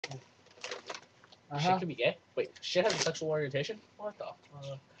Shit can be gay? Wait, shit has a sexual orientation? What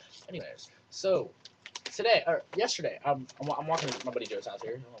the? Anyways, so today or yesterday, I'm walking to my buddy Joe's house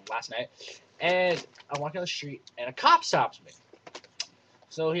here last night, and I'm walking down the street, and a cop stops me.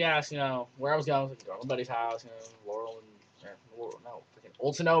 So he asked, where I was going. I was like, my buddy's house, Laurel freaking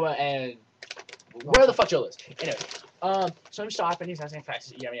Old Sonoma, and where the fuck Joe lives. Anyway, so I'm stopping. He's asking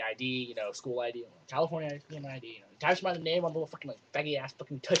if you have any ID, school ID, California ID. He types my name on the little fucking baggy ass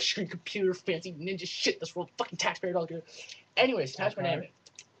fucking touchscreen computer, fancy ninja shit. That's real fucking taxpayer dog here. Anyways, he types my name in.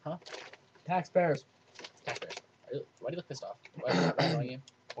 Huh? Taxpayers. Taxpayers. Why do you look pissed off? Why am I annoying you?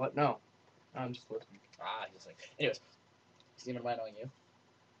 What? No. I'm just listening. He's listening. Anyways, is he annoying you?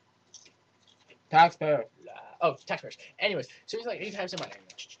 Taxpayer. Oh, taxpayers. Anyways, so he's like, he types in my name.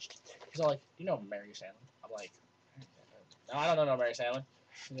 He's all like, do you know Mary Sandlin? I'm like, no, I don't know Mary Sandlin.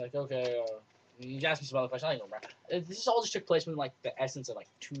 He's like, okay. He asked me some other questions. I don't even remember. This all just took place within like the essence of like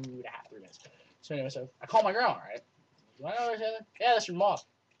 2.5, 3 minutes. So anyway, so I call my grandma, right? Do I know Mary Sandlin? Yeah, that's your mom.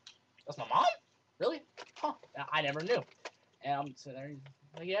 That's my mom? Really? Huh. I never knew. And I'm sitting there,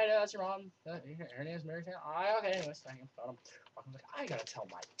 like, yeah, that's your mom. Her name is Mary Sandlin. Okay, anyways, I'm like, I gotta tell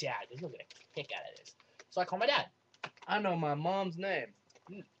my dad, because he'll get a kick out of this. So I call my dad. I know my mom's name.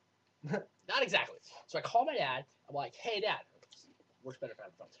 Not exactly. So I call my dad. I'm like, hey, Dad. Works better if I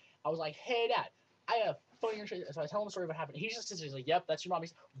have the phone. I was like, hey, Dad. I have funny shit. So I tell him the story of what happened. He's like, yep, that's your mom.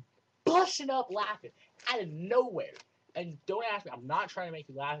 He's busting up laughing out of nowhere. And don't ask me. I'm not trying to make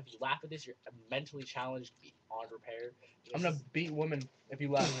you laugh. If you laugh at this, you're mentally challenged beyond repair. I'm going to beat women if you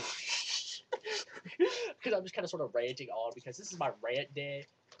laugh. Because I'm just kind of sort of ranting on because this is my rant day.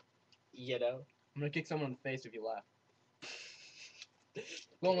 I'm going to kick someone in the face if you laugh.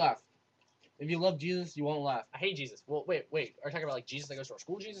 Don't laugh. If you love Jesus, you won't laugh. I hate Jesus. Well, wait. Are you talking about like Jesus that goes to our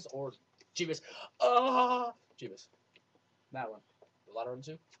school Jesus or Jeebus? Jeebus. That one. The latter one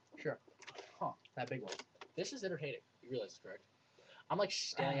too? Sure. Huh. That big one. This is entertaining. You realize it's correct? I'm like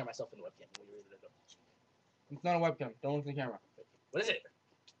staring at myself in the webcam. It's not a webcam. Don't look at the camera. What is it?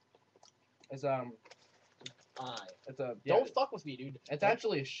 It's It's a. Yeah, Don't fuck with me, dude. It's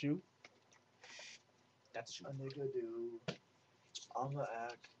actually a shoe. That's a shoe. A nigga do. I'm gonna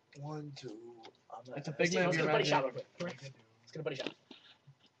act. 1, 2. It's a figment of your buddy shot imagination. real quick. Let's get a buddy shot.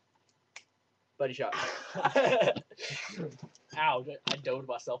 Buddy shot. Ow! I dove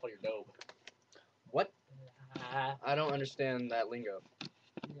myself on your dome. What? I don't understand that lingo.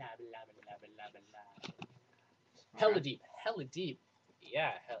 Hella deep. Hella deep.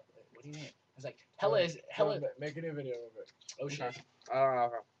 Yeah. What do you mean? It's like hella is hella. Make a new video of it. Oh shit.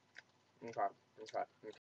 Okay. Okay.